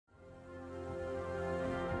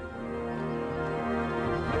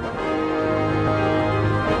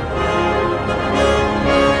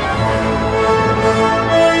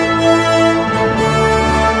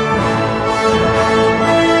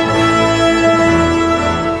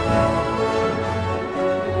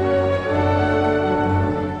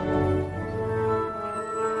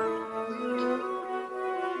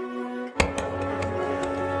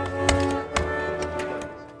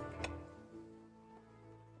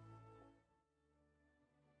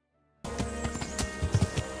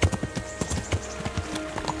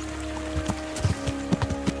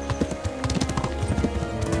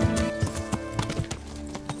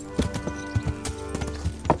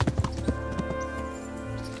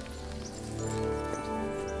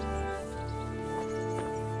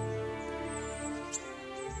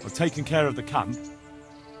I've taken care of the camp.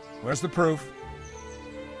 Where's the proof?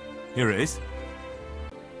 Here it is.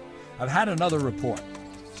 I've had another report.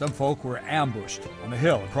 Some folk were ambushed on the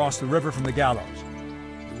hill across the river from the gallows.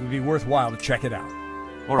 It would be worthwhile to check it out.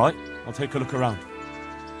 All right, I'll take a look around.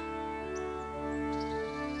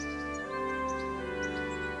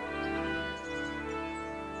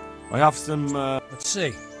 I have some, Let's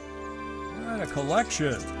see. What a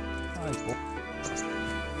collection.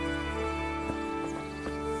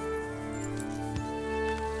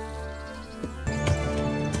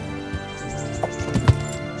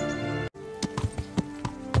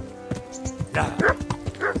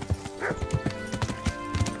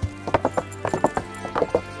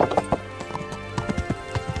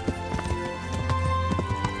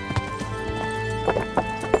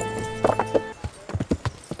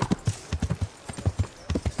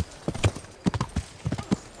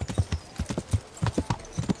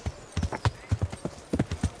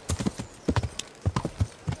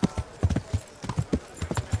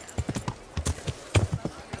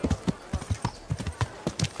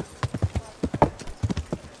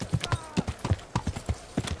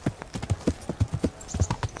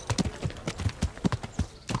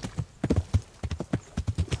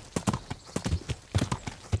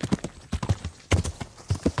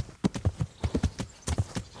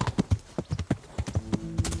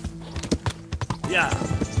 Yeah.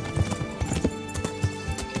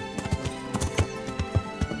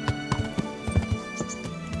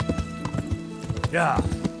 Yeah.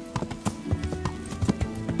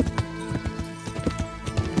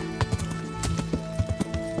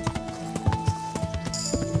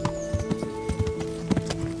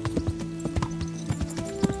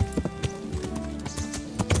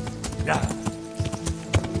 Yeah.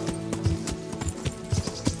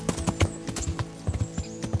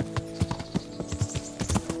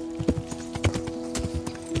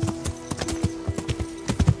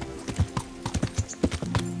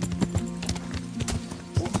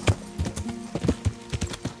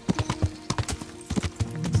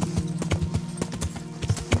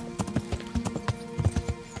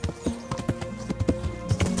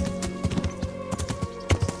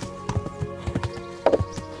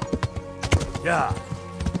 Yeah.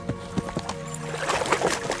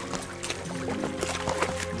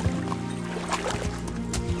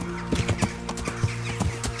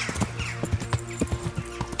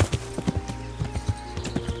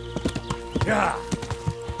 Yeah.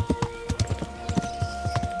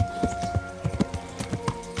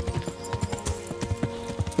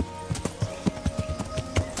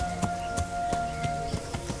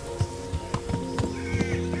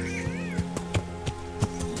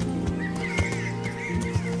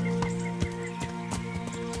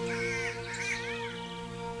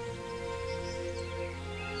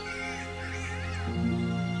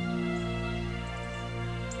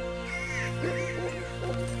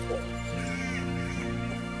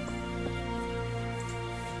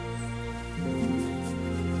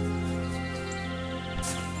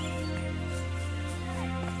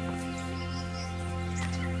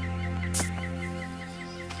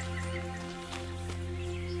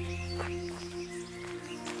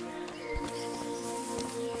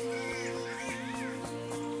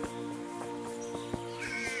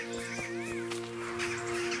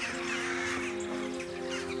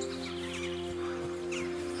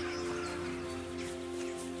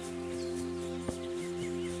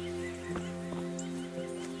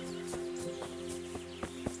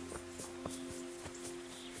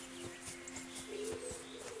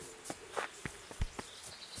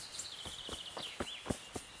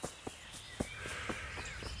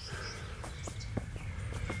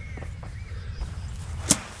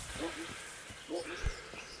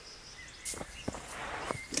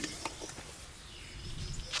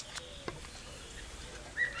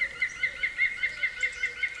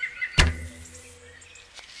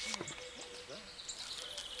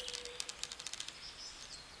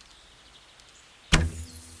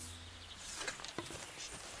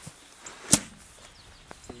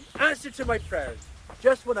 Answer to my prayers,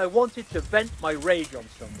 just when I wanted to vent my rage on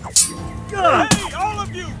someone. Hey, all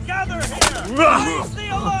of you, gather here! Raise the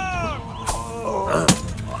alarm!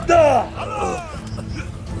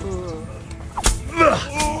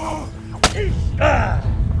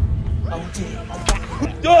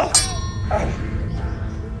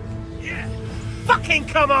 Fucking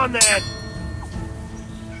come on then!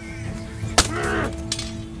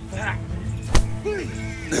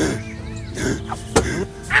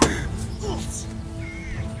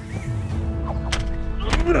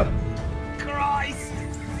 Christ!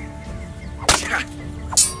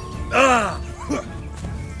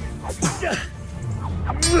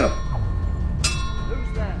 Who's there?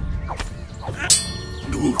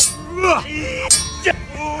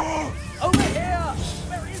 Over here!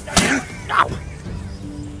 Where is that?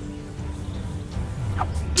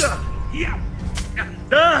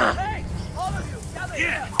 Hey! All of you, gather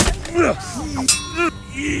here!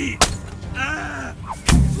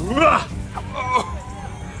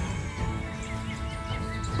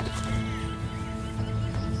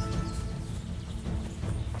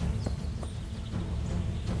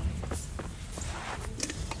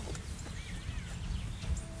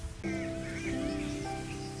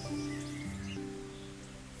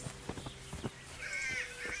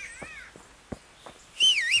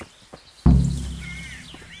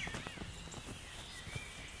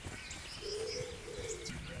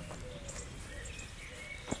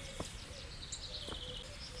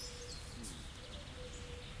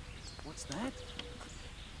 What's that?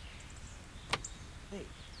 Hey,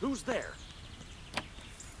 who's there?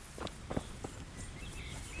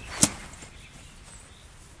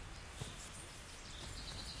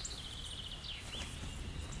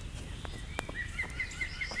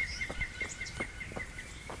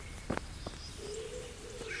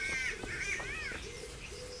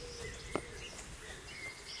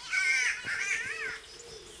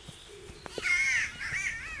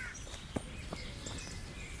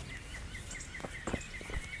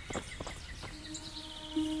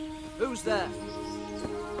 Who's there?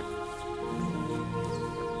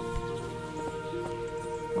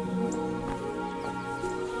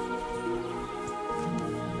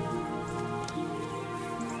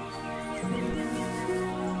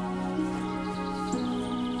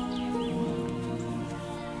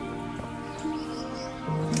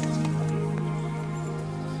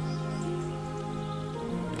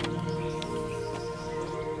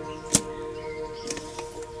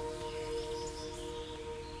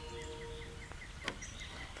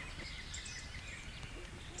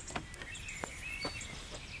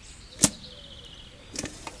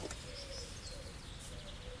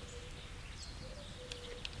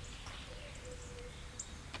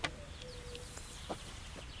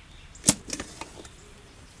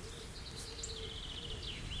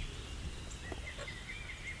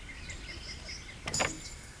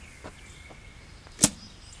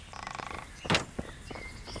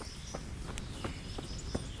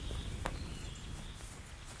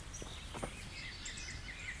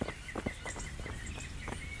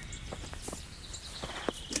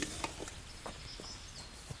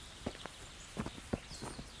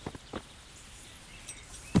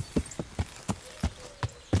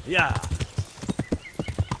 Yeah.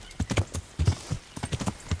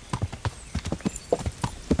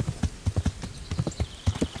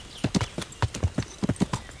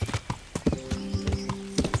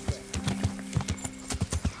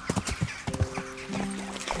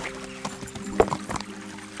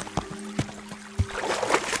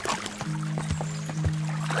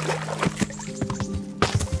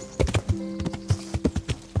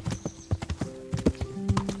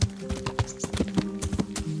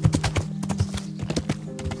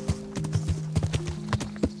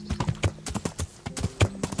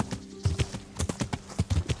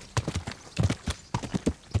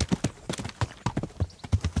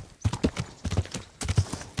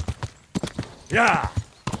 Yeah.